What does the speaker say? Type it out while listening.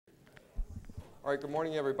All right, good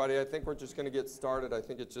morning, everybody. I think we're just going to get started. I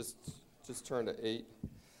think it just turned to 8,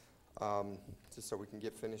 just so we can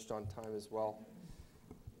get finished on time as well.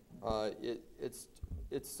 It's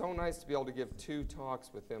so nice to be able to give 2 talks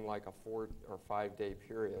within like a 4 or 5 day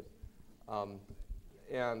period.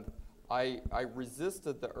 And I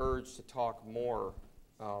resisted the urge to talk more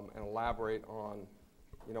and elaborate on,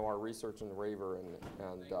 our research in the RAVER and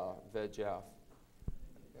VEGF.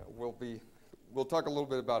 We'll talk a little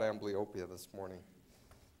bit about amblyopia this morning.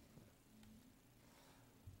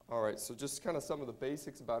 All right, so just kind of some of the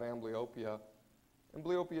basics about amblyopia.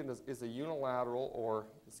 Amblyopia is a unilateral, or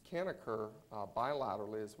this can occur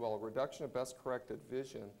bilaterally as well, a reduction of best corrected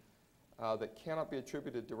vision that cannot be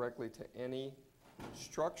attributed directly to any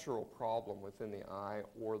structural problem within the eye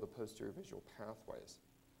or the posterior visual pathways.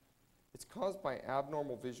 It's caused by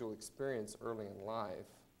abnormal visual experience early in life.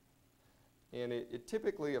 And it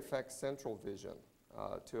typically affects central vision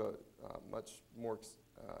to a much more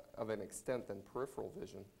of an extent than peripheral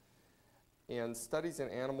vision. And studies in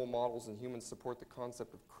animal models and humans support the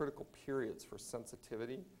concept of critical periods for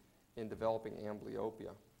sensitivity in developing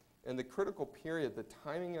amblyopia. And the critical period, the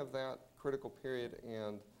timing of that critical period,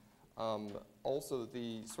 and also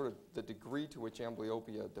the degree to which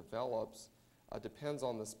amblyopia develops depends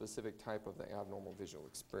on the specific type of the abnormal visual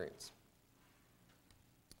experience.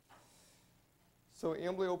 So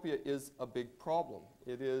amblyopia is a big problem.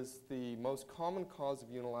 It is the most common cause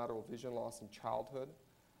of unilateral vision loss in childhood.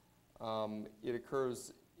 It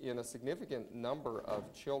occurs in a significant number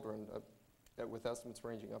of children, with estimates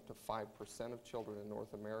ranging up to 5% of children in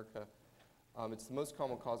North America. It's the most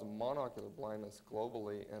common cause of monocular blindness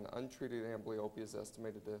globally, and untreated amblyopia is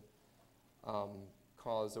estimated to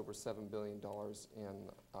cause over $7 billion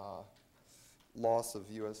in loss of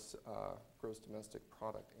U.S. gross domestic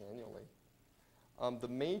product annually. The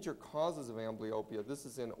major causes of amblyopia, this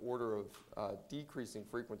is in order of decreasing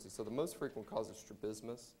frequency. So the most frequent cause is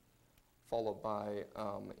strabismus, followed by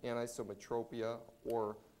anisometropia,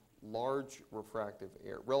 or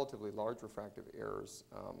relatively large refractive errors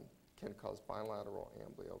can cause bilateral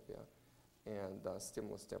amblyopia, and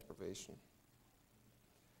stimulus deprivation.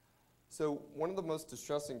 So one of the most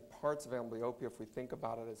distressing parts of amblyopia, if we think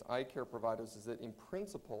about it as eye care providers, is that in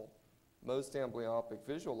principle, most amblyopic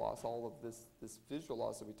visual loss, all of this visual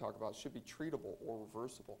loss that we talk about, should be treatable or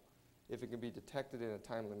reversible if it can be detected in a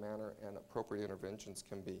timely manner and appropriate interventions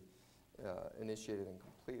can be initiated and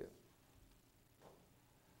completed.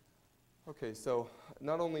 Okay, so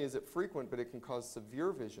not only is it frequent, but it can cause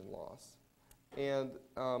severe vision loss. And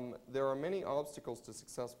there are many obstacles to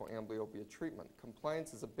successful amblyopia treatment.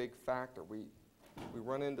 Compliance is a big factor. We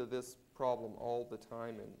run into this problem all the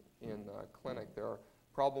time in clinic. There are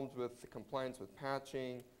problems with the compliance with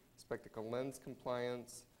patching, spectacle lens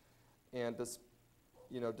compliance, and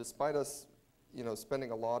despite us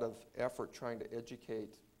spending a lot of effort trying to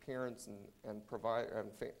educate parents and provide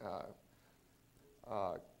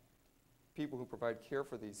people who provide care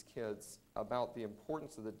for these kids about the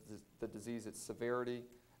importance of the disease, its severity,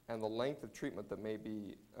 and the length of treatment that may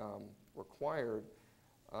be required.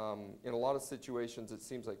 In a lot of situations, it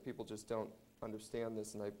seems like people just don't understand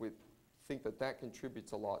this, and we think that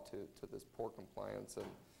contributes a lot to this poor compliance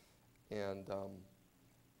and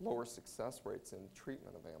lower success rates in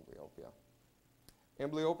treatment of amblyopia.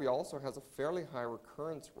 Amblyopia also has a fairly high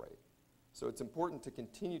recurrence rate, so it's important to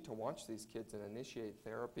continue to watch these kids and initiate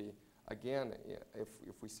therapy again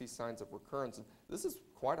if we see signs of recurrence. This is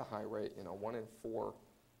quite a high rate. 1 in 4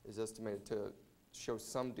 is estimated to show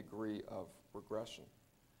some degree of regression.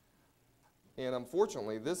 And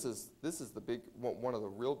unfortunately, this is the one of the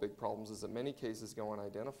real big problems, is that many cases go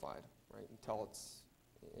unidentified, right, until its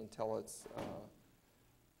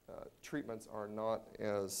treatments are not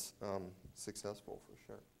as successful, for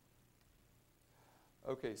sure.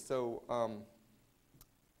 Okay, so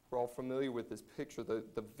we're all familiar with this picture.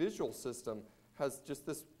 The visual system has just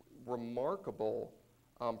this remarkable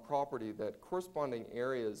property that corresponding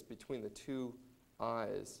areas between the 2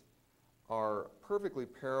 eyes are perfectly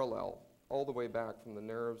parallel all the way back from the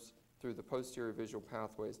nerves through the posterior visual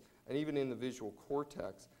pathways, and even in the visual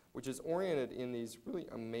cortex, which is oriented in these really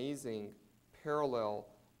amazing parallel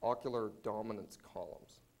ocular dominance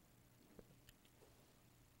columns.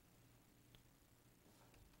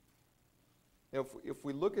 Now, if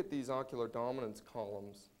we look at these ocular dominance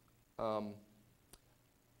columns,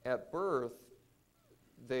 at birth,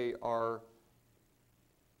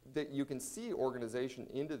 you can see organization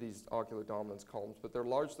into these ocular dominance columns, but they're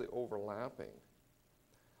largely overlapping.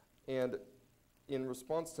 And in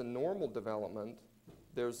response to normal development,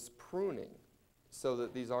 there's pruning so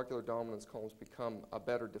that these ocular dominance columns become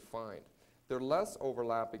better defined. they're less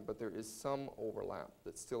overlapping, but there is some overlap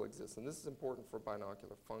that still exists. And this is important for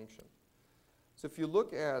binocular function. So if you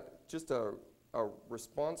look at just a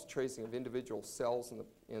response tracing of individual cells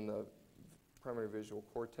in the primary visual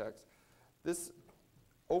cortex, this,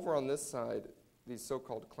 over on this side, these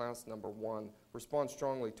so-called class number 1 respond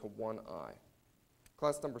strongly to one eye.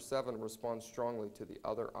 Class number 7 responds strongly to the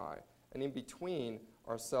other eye. And in between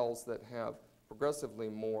are cells that have progressively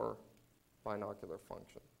more binocular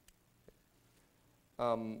function.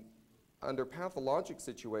 Under pathologic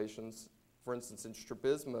situations, for instance in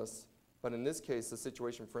strabismus, but in this case the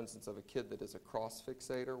situation, for instance, of a kid that is a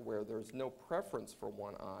cross-fixator where there's no preference for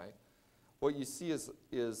one eye, what you see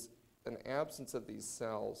is an absence of these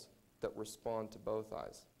cells that respond to both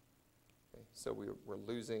eyes. Okay, so we're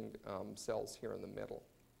losing cells here in the middle.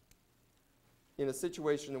 In a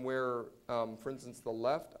situation where, for instance, the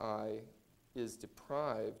left eye is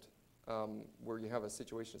deprived, where you have a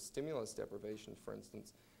situation of stimulus deprivation, for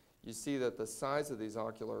instance, you see that the size of these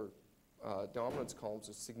ocular dominance columns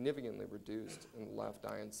are significantly reduced in the left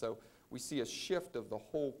eye. And so we see a shift of the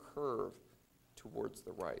whole curve towards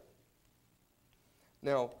the right.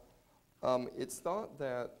 Now, it's thought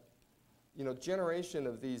that generation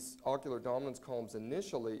of these ocular dominance columns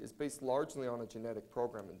initially is based largely on a genetic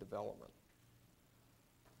program in development.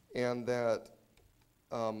 And that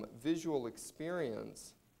visual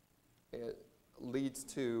experience leads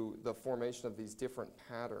to the formation of these different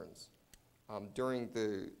patterns during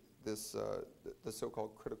the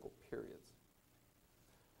so-called critical periods.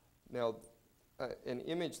 Now, an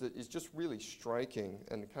image that is just really striking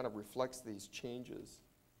and kind of reflects these changes.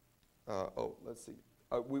 Let's see.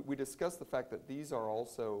 We discussed the fact that these are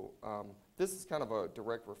also, this is kind of a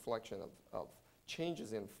direct reflection of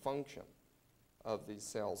changes in function of these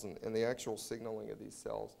cells and the actual signaling of these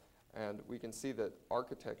cells. And we can see that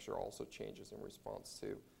architecture also changes in response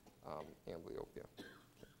to amblyopia.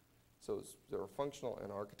 Okay. So there are functional and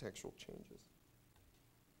architectural changes.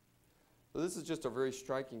 So this is just a very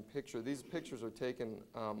striking picture. These pictures are taken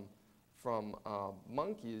from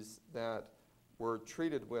monkeys that were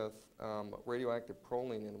treated with radioactive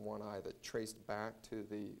proline in one eye that traced back to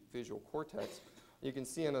the visual cortex. You can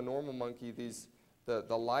see in a normal monkey,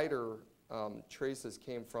 the lighter traces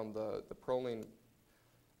came from the proline,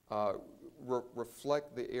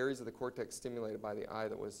 reflect the areas of the cortex stimulated by the eye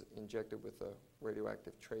that was injected with a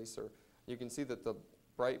radioactive tracer. You can see that the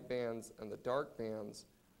bright bands and the dark bands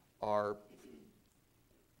are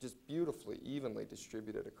just beautifully, evenly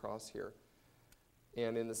distributed across here.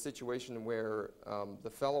 And in the situation where the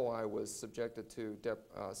fellow eye was subjected to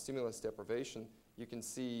stimulus deprivation, you can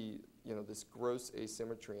see this gross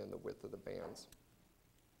asymmetry in the width of the bands.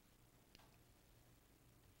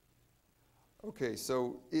 Okay,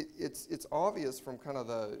 so it's obvious from kind of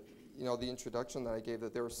the introduction that I gave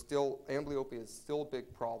that amblyopia is still a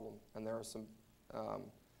big problem, and there are some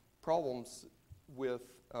problems with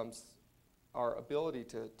our ability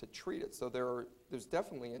to treat it. So there's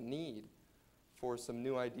definitely a need for some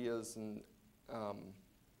new ideas and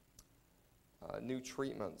new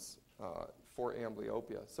treatments for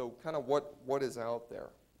amblyopia. So kind of what is out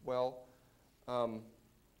there? Well,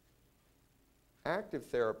 active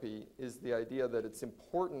therapy is the idea that it's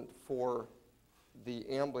important for the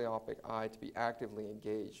amblyopic eye to be actively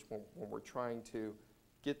engaged when we're trying to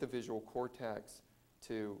get the visual cortex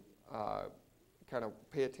to kind of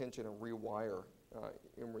pay attention and rewire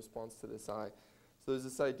in response to this eye. So there's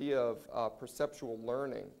this idea of perceptual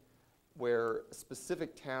learning where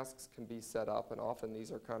specific tasks can be set up, and often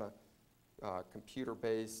these are kind of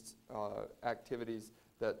computer-based activities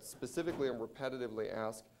that specifically and repetitively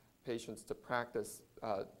ask patients to practice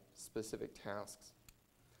specific tasks.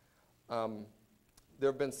 There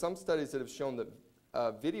have been some studies that have shown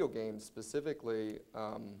that video games specifically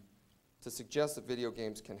to suggest that video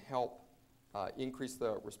games can help increase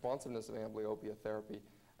the responsiveness of amblyopia therapy.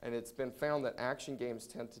 And it's been found that action games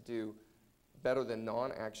tend to do better than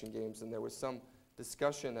non-action games. And there was some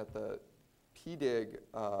discussion at the PDIG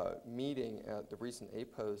meeting at the recent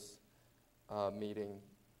APOS meeting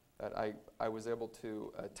that I was able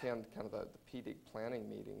to attend kind of the PDIG planning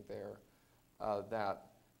meeting there, that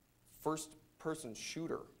first-person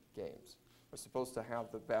shooter games are supposed to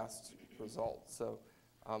have the best results. So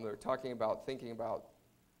they're talking about thinking about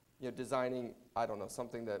designing, I don't know,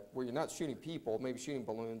 something where you're not shooting people, maybe shooting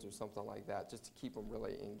balloons or something like that, just to keep them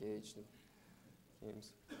really engaged in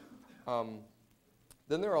games.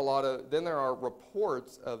 Then there are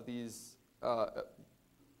reports of these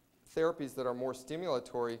therapies that are more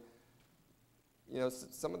stimulatory.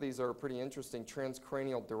 Some of these are pretty interesting.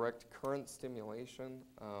 Transcranial direct current stimulation.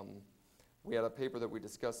 We had a paper that we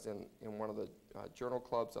discussed in one of the journal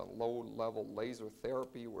clubs on low-level laser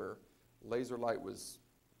therapy, where laser light was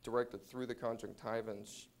directed through the conjunctiva and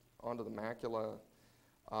onto the macula.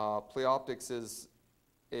 Pleoptics is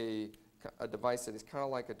a device that is kind of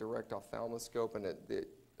like a direct ophthalmoscope, and the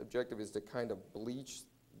objective is to kind of bleach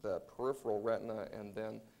the peripheral retina and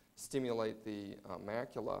then stimulate the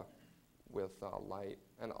macula with light.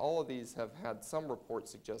 And all of these have had some reports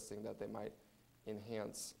suggesting that they might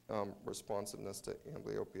enhance responsiveness to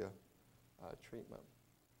amblyopia treatment.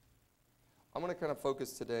 I'm going to kind of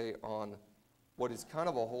focus today on what is kind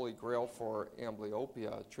of a holy grail for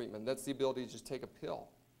amblyopia treatment. That's the ability to just take a pill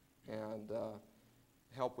and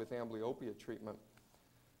help with amblyopia treatment.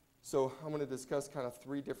 So I'm going to discuss kind of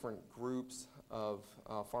 3 different groups of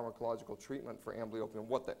pharmacological treatment for amblyopia and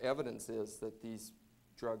what the evidence is that these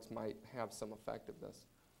drugs might have some effectiveness.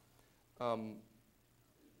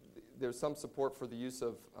 There's some support for the use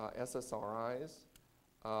of SSRIs.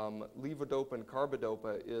 Levodopa and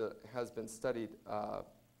carbidopa has been studied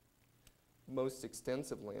most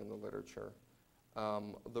extensively in the literature.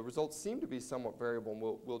 The results seem to be somewhat variable, and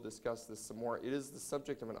we'll discuss this some more. It is the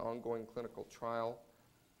subject of an ongoing clinical trial.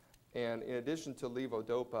 And in addition to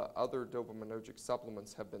levodopa, other dopaminergic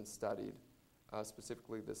supplements have been studied,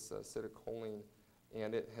 specifically this acetylcholine,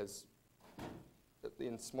 and it has,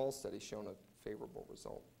 in small studies, shown a favorable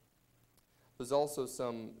result. There's also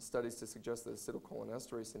some studies to suggest that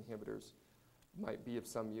acetylcholinesterase inhibitors might be of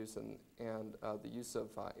some use, and the use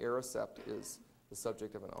of Aricept is the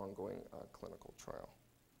subject of an ongoing clinical trial.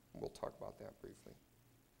 We'll talk about that briefly.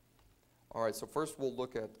 All right, so first we'll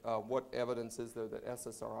look at what evidence is there that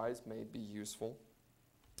SSRIs may be useful.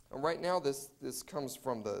 And right now this comes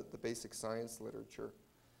from the basic science literature.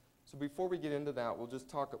 So before we get into that, we'll just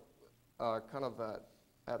talk kind of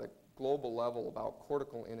at a global level about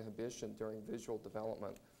cortical inhibition during visual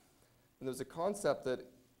development. And there's a concept that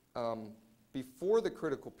before the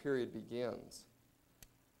critical period begins,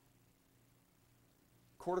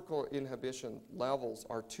 cortical inhibition levels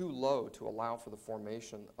are too low to allow for the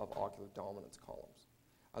formation of ocular dominance columns.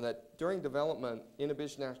 And that during development,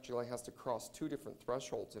 inhibition actually has to cross 2 different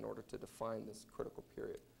thresholds in order to define this critical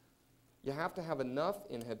period. You have to have enough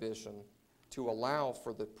inhibition to allow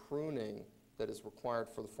for the pruning that is required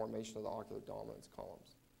for the formation of the ocular dominance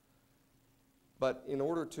columns. But in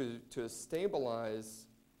order to stabilize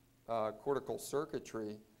cortical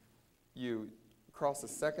circuitry, you cross a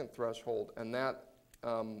second threshold, and that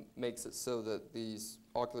makes it so that these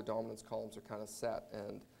ocular dominance columns are kind of set,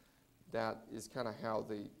 and that is kind of how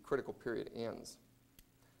the critical period ends.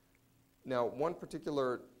 Now, one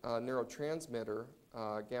particular neurotransmitter,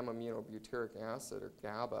 gamma-aminobutyric acid, or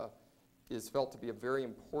GABA, is felt to be a very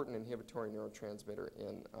important inhibitory neurotransmitter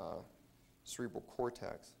in cerebral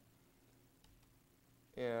cortex.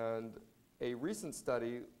 And a recent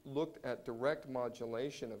study looked at direct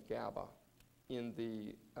modulation of GABA in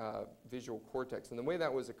the visual cortex. And the way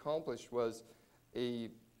that was accomplished was a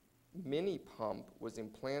mini pump was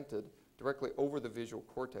implanted directly over the visual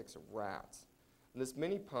cortex of rats. And this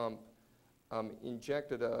mini pump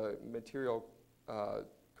injected a material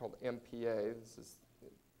called MPA. This is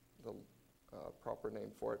the proper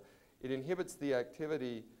name for it. It inhibits the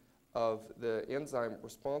activity of the enzyme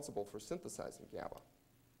responsible for synthesizing GABA.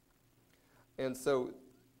 And so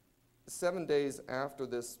 7 days after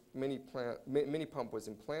this mini pump was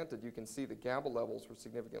implanted, you can see the GABA levels were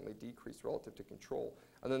significantly decreased relative to control.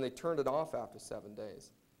 And then they turned it off after 7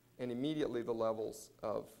 days. And immediately the levels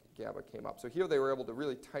of GABA came up. So here they were able to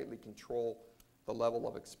really tightly control the level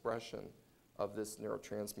of expression of this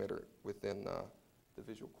neurotransmitter within the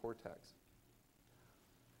visual cortex.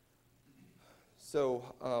 So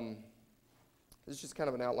this is just kind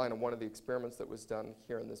of an outline of one of the experiments that was done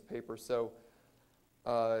here in this paper. So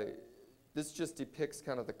this just depicts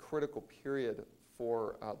kind of the critical period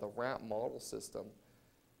for the rat model system.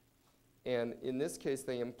 And in this case,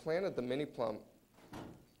 they implanted the mini pump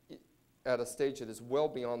at a stage that is well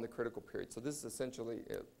beyond the critical period. So this is essentially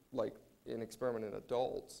like an experiment in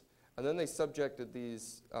adults. And then they subjected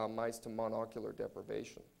these mice to monocular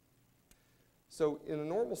deprivation. So in a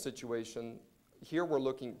normal situation, here we're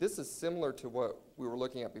looking, this is similar to what we were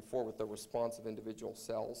looking at before with the response of individual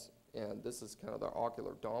cells. And this is kind of the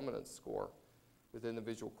ocular dominance score within the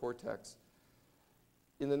visual cortex.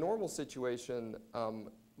 In the normal situation,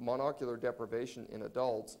 monocular deprivation in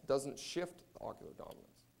adults doesn't shift ocular dominance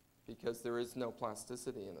because there is no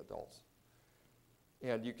plasticity in adults.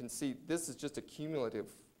 And you can see this is just a cumulative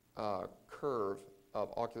curve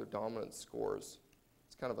of ocular dominance scores.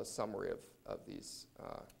 It's kind of a summary of these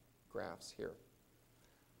graphs here.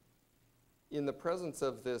 In the presence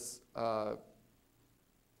of this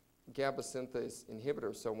GABA synthase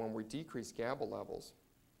inhibitor, so when we decrease GABA levels,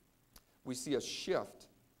 we see a shift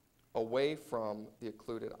away from the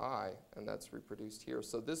occluded eye, and that's reproduced here.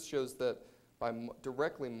 So this shows that by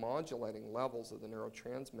directly modulating levels of the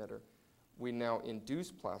neurotransmitter, we now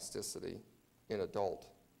induce plasticity in adult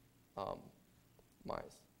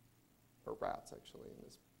mice, or rats actually in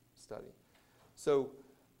this study. So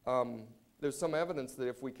there's some evidence that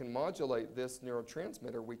if we can modulate this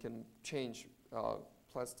neurotransmitter, we can change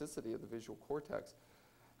plasticity of the visual cortex.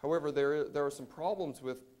 However, there are some problems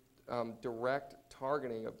with direct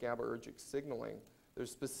targeting of GABAergic signaling.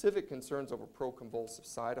 There's specific concerns over proconvulsive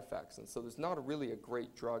side effects, and so there's not really a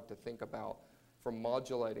great drug to think about for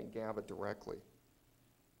modulating GABA directly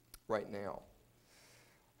right now.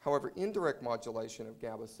 However, indirect modulation of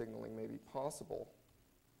GABA signaling may be possible.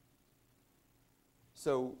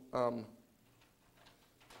 So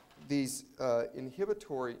these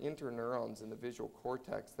inhibitory interneurons in the visual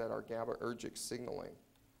cortex that are GABAergic signaling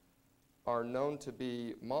are known to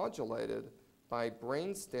be modulated by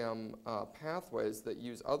brainstem pathways that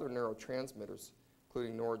use other neurotransmitters,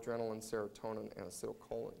 including noradrenaline, serotonin, and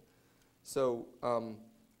acetylcholine. So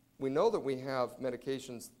we know that we have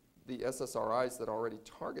medications, the SSRIs, that already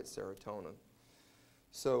target serotonin.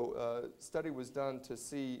 So a study was done to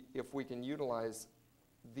see if we can utilize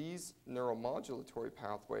these neuromodulatory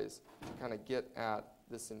pathways to kind of get at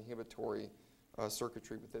this inhibitory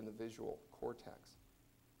circuitry within the visual cortex.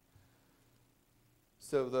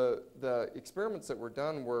 So the experiments that were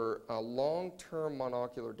done were long-term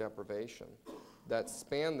monocular deprivation that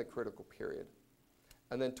spanned the critical period.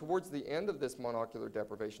 And then towards the end of this monocular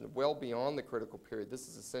deprivation, well beyond the critical period, this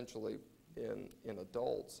is essentially in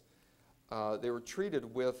adults, they were treated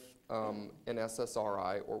with an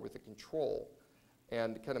SSRI or with a control.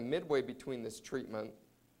 And kind of midway between this treatment,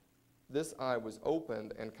 this eye was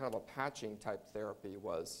opened and kind of a patching type therapy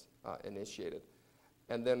was initiated.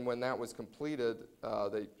 And then when that was completed,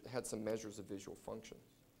 they had some measures of visual function.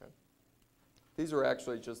 Okay? These are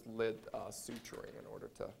actually just lid suturing in order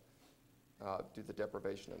to do the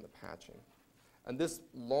deprivation and the patching. And this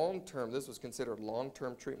long-term, this was considered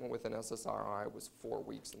long-term treatment with an SSRI, was 4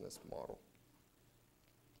 weeks in this model.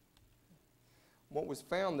 What was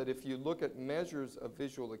found that if you look at measures of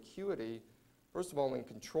visual acuity, first of all, in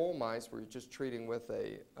control mice where you're just treating with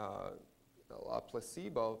a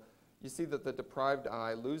placebo, you see that the deprived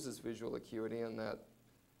eye loses visual acuity, and that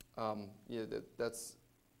that's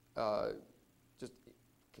just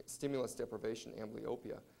stimulus deprivation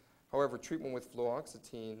amblyopia. However, treatment with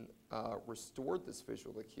fluoxetine restored this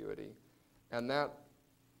visual acuity, and that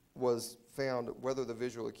was found whether the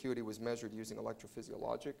visual acuity was measured using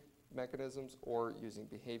electrophysiologic mechanisms or using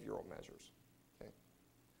behavioral measures. Okay?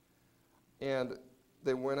 And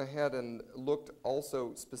they went ahead and looked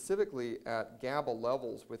also specifically at GABA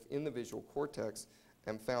levels within the visual cortex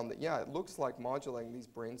and found that, yeah, it looks like modulating these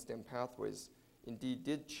brainstem pathways indeed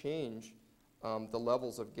did change the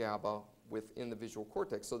levels of GABA within the visual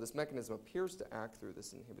cortex. So this mechanism appears to act through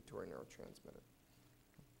this inhibitory neurotransmitter.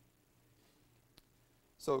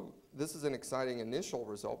 So this is an exciting initial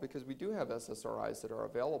result because we do have SSRIs that are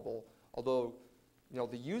available, although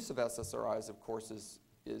the use of SSRIs, of course,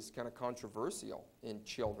 is kind of controversial in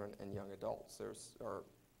children and young adults. There are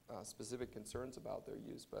specific concerns about their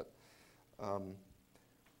use, but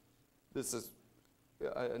this is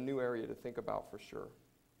a new area to think about for sure.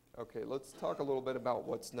 Okay, let's talk a little bit about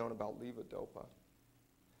what's known about levodopa.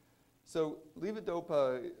 So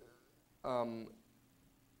levodopa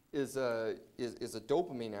is a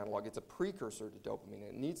dopamine analog. It's a precursor to dopamine.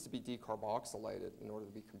 It needs to be decarboxylated in order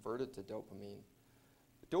to be converted to dopamine.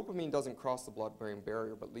 Dopamine doesn't cross the blood-brain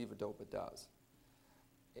barrier, but levodopa does.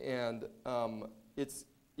 And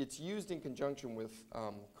it's used in conjunction with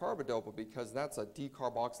carbidopa because that's a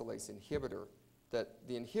decarboxylase inhibitor, that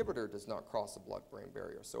the inhibitor does not cross the blood-brain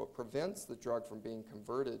barrier. So it prevents the drug from being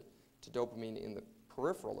converted to dopamine in the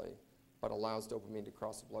peripherally, but allows dopamine to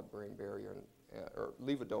cross the blood-brain barrier, or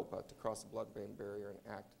levodopa to cross the blood-brain barrier and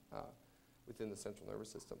act within the central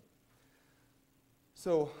nervous system.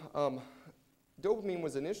 So dopamine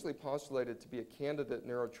was initially postulated to be a candidate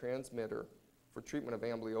neurotransmitter for treatment of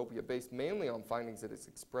amblyopia based mainly on findings that it's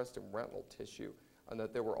expressed in retinal tissue and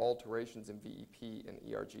that there were alterations in VEP and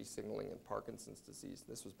ERG signaling in Parkinson's disease.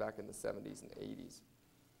 This was back in the 70s and 80s.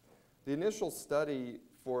 The initial study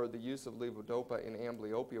for the use of levodopa in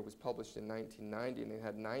amblyopia was published in 1990, and it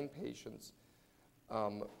had 9 patients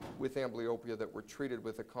with amblyopia that were treated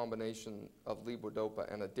with a combination of levodopa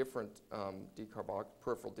and a different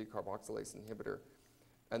peripheral decarboxylase inhibitor.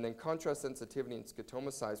 And then contrast sensitivity and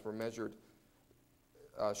scotoma size were measured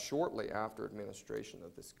shortly after administration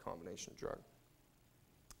of this combination drug.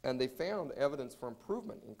 And they found evidence for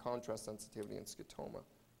improvement in contrast sensitivity and scotoma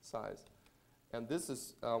size. And this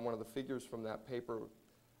is one of the figures from that paper,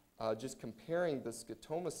 just comparing the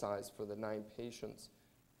scotoma size for the 9 patients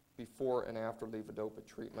before and after levodopa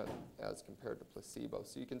treatment as compared to placebo.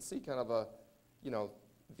 So you can see kind of a,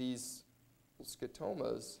 these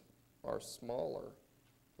scotomas are smaller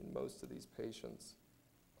in most of these patients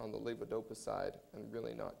on the levodopa side and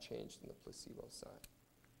really not changed in the placebo side.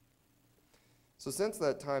 So since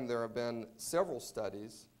that time, there have been several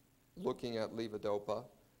studies looking at levodopa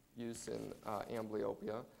use in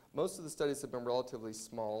amblyopia. Most of the studies have been relatively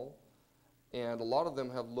small, and a lot of them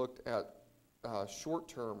have looked at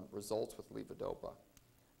short-term results with levodopa.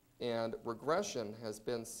 And regression has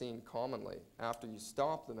been seen commonly. After you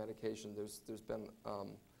stop the medication, there's been,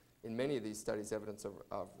 in many of these studies, evidence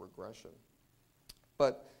of regression.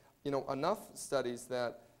 But, enough studies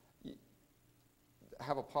that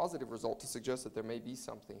have a positive result to suggest that there may be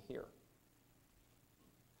something here.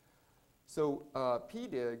 So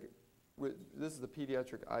PDIG, this is the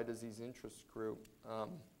Pediatric Eye Disease Interest Group.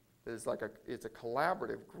 It's a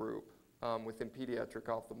collaborative group within pediatric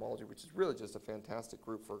ophthalmology, which is really just a fantastic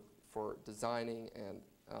group for designing and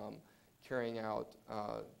carrying out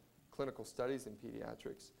clinical studies in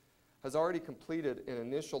pediatrics, has already completed an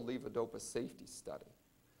initial levodopa safety study.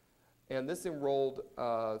 And this enrolled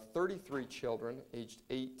 33 children aged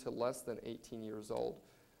 8 to less than 18 years old.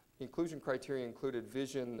 Inclusion criteria included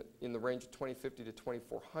vision in the range of 20/50 to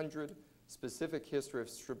 2400, specific history of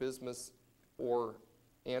strabismus or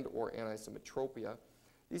anisometropia.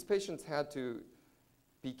 These patients had to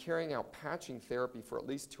be carrying out patching therapy for at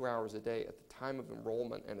least 2 hours a day at the time of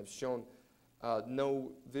enrollment and have shown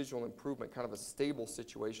no visual improvement, kind of a stable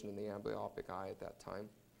situation in the amblyopic eye at that time.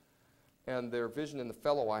 And their vision in the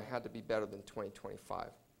fellow eye had to be better than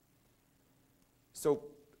 20/25. So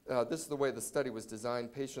this is the way the study was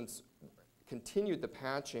designed. Patients continued the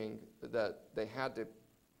patching that they had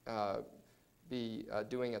to be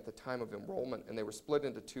doing at the time of enrollment, and they were split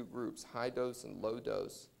into 2 groups, high dose and low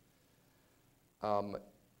dose.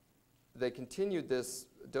 They continued this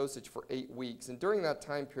dosage for 8 weeks, and during that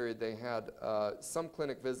time period they had some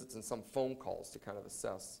clinic visits and some phone calls to kind of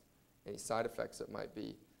assess any side effects that might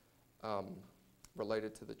be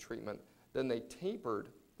related to the treatment. Then they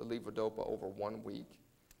tapered the levodopa over 1 week,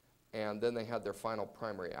 and then they had their final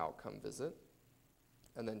primary outcome visit,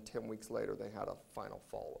 and then 10 weeks later they had a final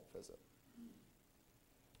follow-up visit.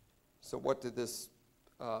 So what did this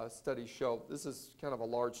study show? This is kind of a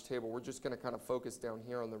large table. We're just going to kind of focus down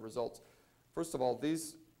here on the results. First of all,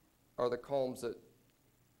 these are the columns that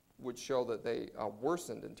would show that they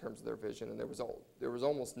worsened in terms of their vision, and there was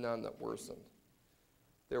almost none that worsened.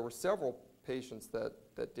 There were several patients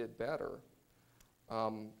that did better.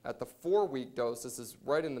 At the 4-week dose, this is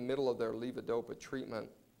right in the middle of their levodopa treatment,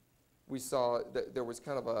 we saw that there was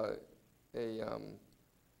kind of a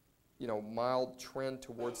mild trend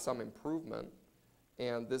towards some improvement,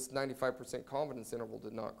 and this 95% confidence interval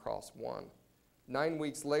did not cross 1. 9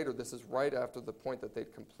 weeks later, this is right after the point that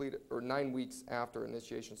they'd completed, or 9 weeks after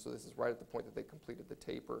initiation, so this is right at the point that they completed the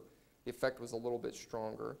taper. The effect was a little bit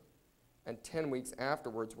stronger. And 10 weeks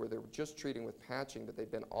afterwards, where they were just treating with patching, but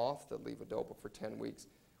they'd been off the levodopa for 10 weeks,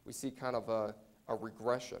 we see kind of a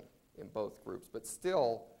regression in both groups, but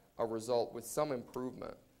still a result with some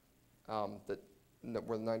improvement where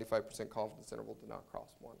the 95% confidence interval did not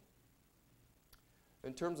cross 1.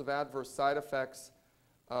 In terms of adverse side effects,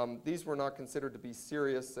 these were not considered to be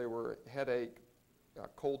serious. They were headache,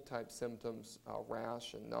 cold-type symptoms,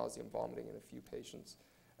 rash, and nausea and vomiting in a few patients.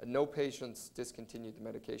 And no patients discontinued the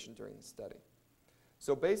medication during the study.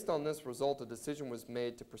 So based on this result, a decision was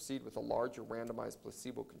made to proceed with a larger randomized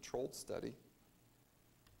placebo-controlled study.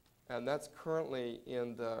 And that's currently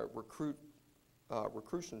in the recruitment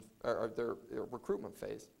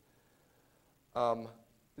phase.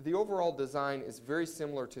 The overall design is very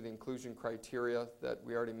similar to the inclusion criteria that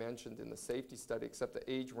we already mentioned in the safety study, except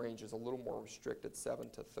the age range is a little more restricted, 7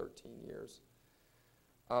 to 13 years.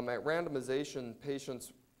 At randomization,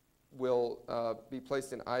 patients will be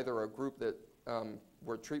placed in either a group that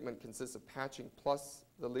where treatment consists of patching plus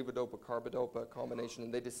the levodopa-carbidopa combination,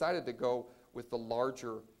 and they decided to go with the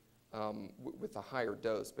larger, with the higher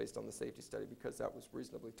dose based on the safety study because that was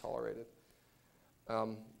reasonably tolerated.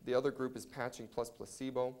 The other group is patching plus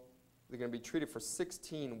placebo. They're going to be treated for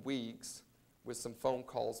 16 weeks with some phone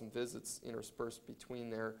calls and visits interspersed between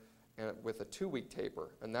there, and with a 2-week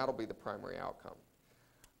taper, and that'll be the primary outcome.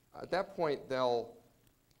 At that point, they'll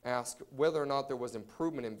ask whether or not there was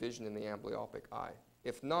improvement in vision in the amblyopic eye.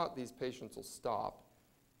 If not, these patients will stop.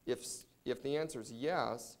 If the answer is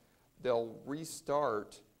yes, they'll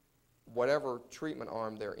restart whatever treatment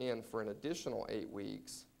arm they're in for an additional 8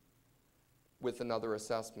 weeks with another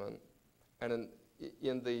assessment. And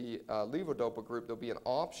in the levodopa group, there'll be an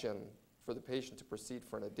option for the patient to proceed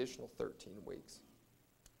for an additional 13 weeks.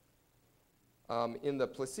 In the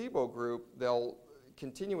placebo group, they'll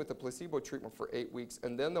continue with the placebo treatment for 8 weeks,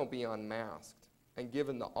 and then they'll be unmasked and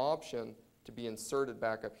given the option to be inserted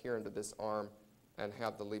back up here into this arm and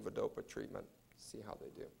have the levodopa treatment, see how they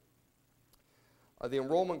do. The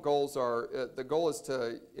enrollment goals are, the goal is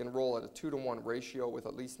to enroll at a 2-to-1 ratio with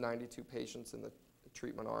at least 92 patients in the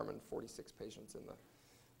treatment arm and 46 patients in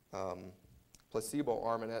the placebo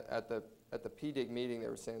arm. And at the PDIG meeting, they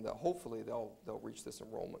were saying that hopefully they'll reach this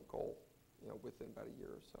enrollment goal, within about a year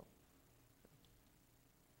or so.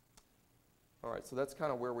 All right, so that's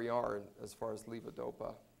kind of where we are as far as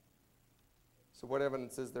levodopa. So what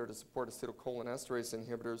evidence is there to support acetylcholinesterase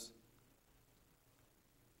inhibitors?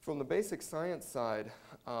 From the basic science side,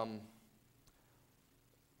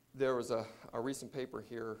 there was a recent paper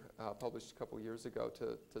here published a couple years ago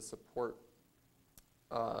to support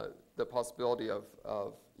the possibility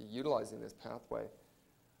of utilizing this pathway.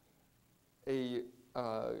 A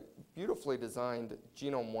beautifully designed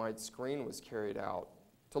genome-wide screen was carried out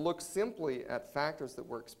to look simply at factors that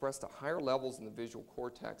were expressed at higher levels in the visual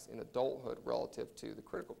cortex in adulthood relative to the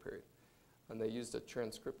critical period. And they used a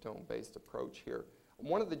transcriptome-based approach here.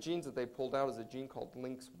 One of the genes that they pulled out is a gene called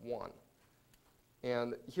LINX1.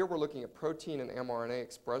 And here we're looking at protein and mRNA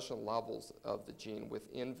expression levels of the gene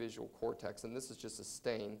within visual cortex. And this is just a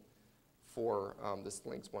stain for this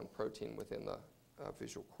LINX1 protein within the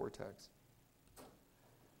visual cortex.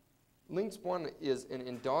 LINX1 is an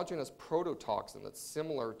endogenous prototoxin that's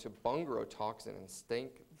similar to bungarotoxin and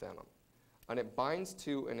stink venom. And it binds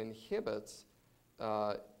to and inhibits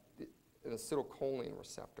an acetylcholine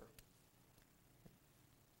receptor.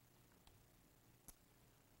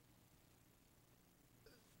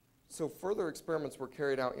 So further experiments were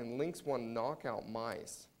carried out in LINX1 knockout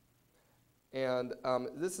mice. And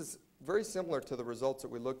this is very similar to the results that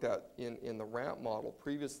we looked at in the rat model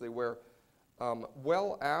previously, where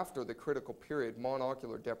well after the critical period,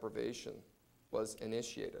 monocular deprivation was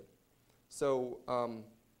initiated. So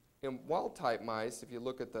in wild-type mice, if you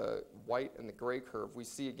look at the white and the gray curve, we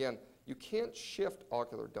see, again, you can't shift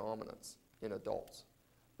ocular dominance in adults.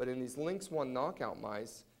 But in these LINX1 knockout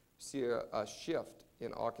mice, you see a shift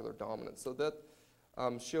in ocular dominance. So that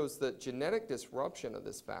shows that genetic disruption of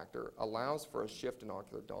this factor allows for a shift in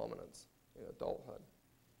ocular dominance in adulthood.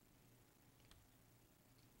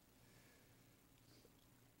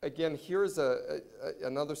 Again, here's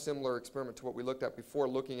another similar experiment to what we looked at before,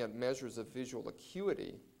 looking at measures of visual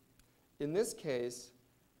acuity. In this case,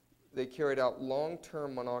 they carried out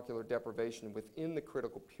long-term monocular deprivation within the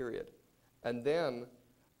critical period, and then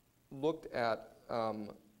looked at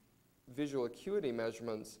visual acuity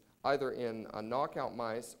measurements either in knockout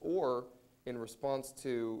mice or in response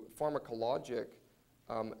to pharmacologic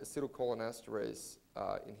acetylcholinesterase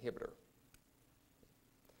inhibitor.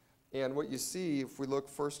 And what you see, if we look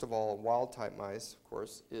first of all at wild-type mice, of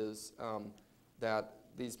course, is that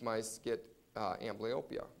these mice get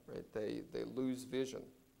amblyopia, right? They lose vision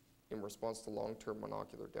in response to long-term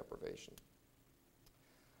monocular deprivation.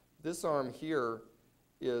 This arm here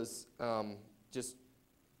is just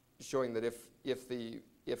showing that if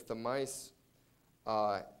the mice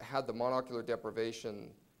had the monocular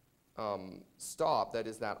deprivation stop, that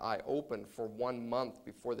is, that eye open for 1 month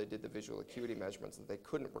before they did the visual acuity measurements, that they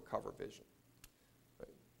couldn't recover vision, right,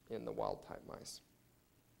 in the wild-type mice.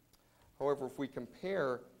 However, if we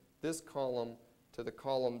compare this column to the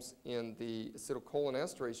columns in the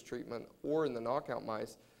acetylcholinesterase treatment or in the knockout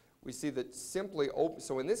mice, we see that simply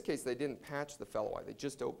so in this case they didn't patch the fellow eye, they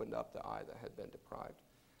just opened up the eye that had been deprived.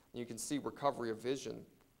 And you can see recovery of vision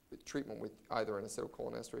with treatment with either an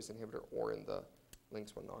acetylcholinesterase inhibitor or in the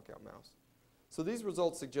LINX1 knockout mouse. So these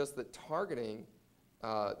results suggest that targeting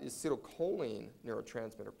the acetylcholine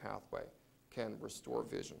neurotransmitter pathway can restore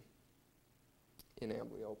vision in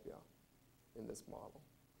amblyopia in this model.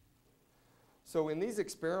 So in these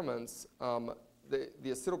experiments, the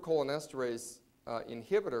acetylcholinesterase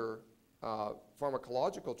inhibitor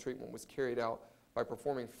pharmacological treatment was carried out by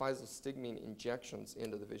performing physostigmine injections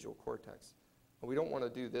into the visual cortex. And we don't want to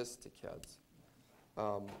do this to kids.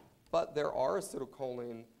 But there are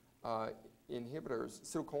acetylcholine inhibitors,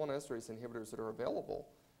 acetylcholinesterase inhibitors that are available.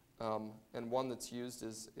 And one that's used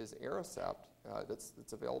is Aricept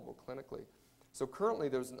that's available clinically. So currently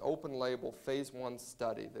there's an open label phase 1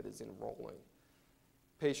 study that is enrolling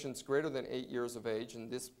patients greater than 8 years of age, and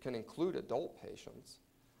this can include adult patients.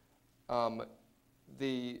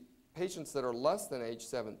 The patients that are less than age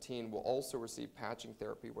 17 will also receive patching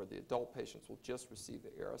therapy, where the adult patients will just receive the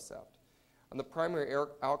Aricept. And the primary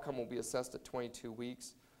outcome will be assessed at 22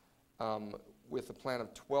 weeks with a plan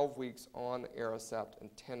of 12 weeks on Aricept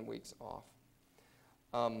and 10 weeks off.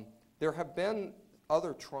 There have been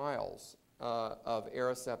other trials of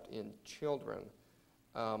Aricept in children,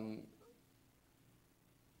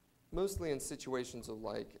 mostly in situations of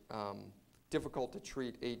like difficult to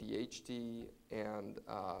treat ADHD, and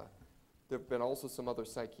there have been also some other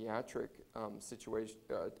psychiatric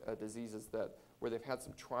diseases where they've had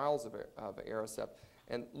some trials of Aricept.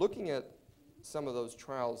 And looking at some of those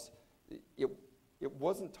trials, it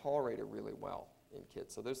wasn't tolerated really well in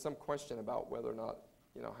kids. So there's some question about whether or not,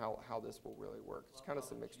 you know, how this will really work. It's kind of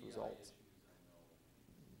some mixed results.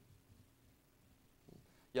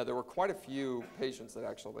 Yeah, there were quite a few patients that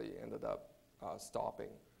actually ended up stopping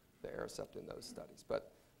the Aricept in those studies.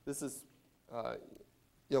 But this is,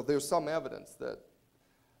 you know, there's some evidence that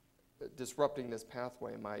disrupting this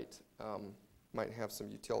pathway might have some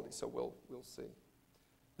utility. So we'll see.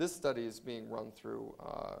 This study is being run through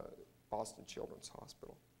Boston Children's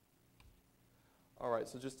Hospital. All right,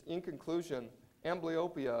 so just in conclusion,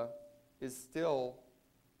 amblyopia is still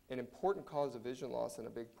an important cause of vision loss and a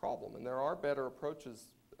big problem. And there are better approaches.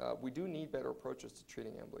 We do need better approaches to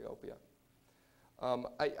treating amblyopia.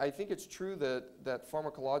 I think it's true that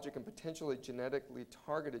pharmacologic and potentially genetically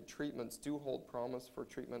targeted treatments do hold promise for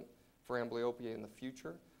treatment for amblyopia in the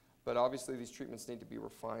future, but obviously these treatments need to be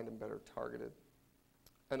refined and better targeted.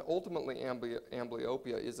 And ultimately,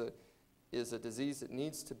 amblyopia is a disease that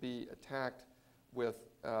needs to be attacked with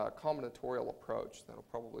a combinatorial approach that will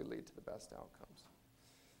probably lead to the best outcomes.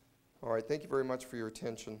 All right, thank you very much for your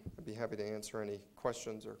attention. I'd be happy to answer any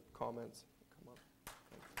questions or comments. Come on.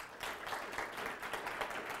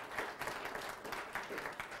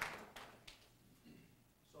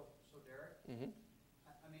 So Derick, Mm-hmm.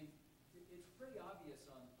 I mean, it's pretty obvious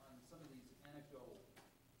on some of these anecdotal,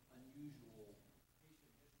 unusual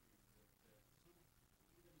patient histories that some,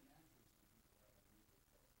 even naturally, some people have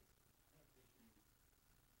unusual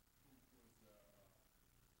processes. I had a patient who was 2,300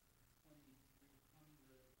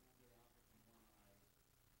 amblyopia from one eye, and loss was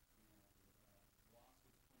 20/20 on the accident, and loss of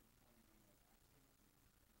his one book, 21.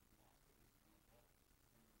 Yeah, I saw that.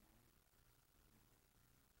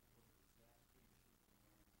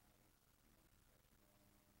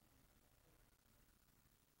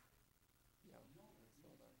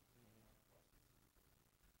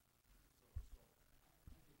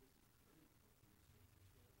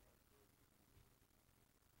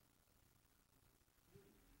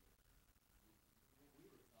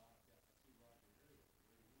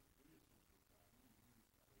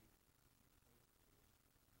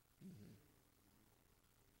 Mm-hmm.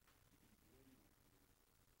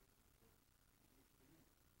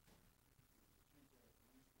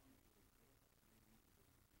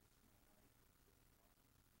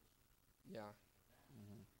 Yeah.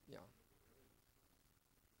 Mm-hmm. Yeah.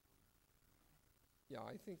 Yeah,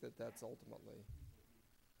 I think that that's ultimately.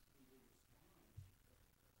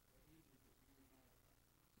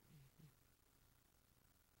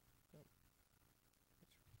 Yep.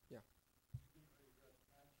 Yeah.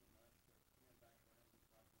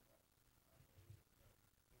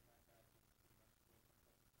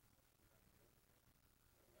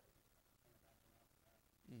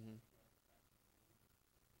 Mm-hmm.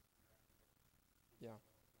 Yeah.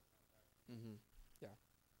 Mm-hmm. Yeah.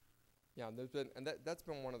 Yeah, and that's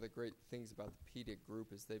been one of the great things about the PDIC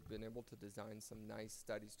group is they've been able to design some nice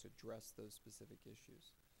studies to address those specific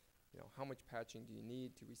issues. You know, how much patching do you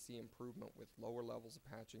need? Do we see improvement with lower levels of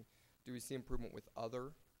patching? Do we see improvement with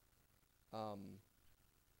other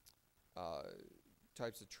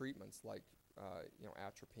types of treatments like you know,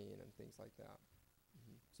 atropine and things like that?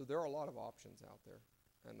 Mm-hmm. So there are a lot of options out there,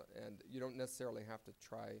 and you don't necessarily have to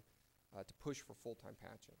try to push for full-time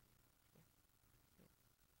patching.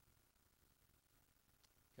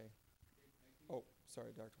 Okay. Oh,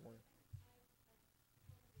 sorry, Dr. Warner.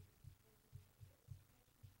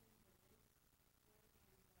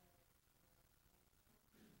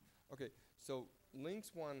 Okay, so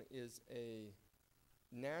Lynx-1 is a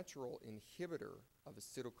natural inhibitor of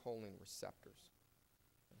acetylcholine receptors.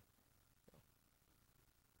 Okay.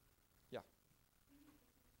 Yeah.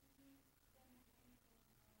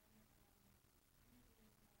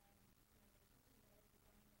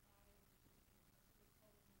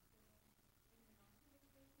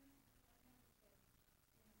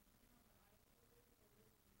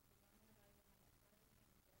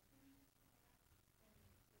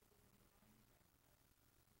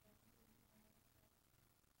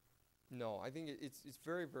 No, I think it's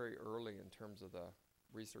very, very early in terms of the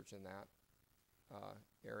research in that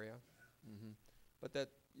area. But that,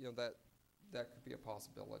 you know, that could be a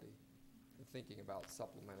possibility, thinking about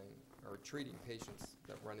supplementing or treating patients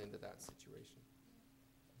that run into that situation.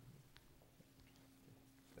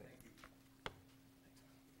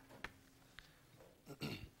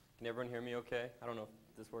 Can everyone hear me okay? I don't know if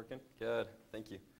this is working. Good, thank you.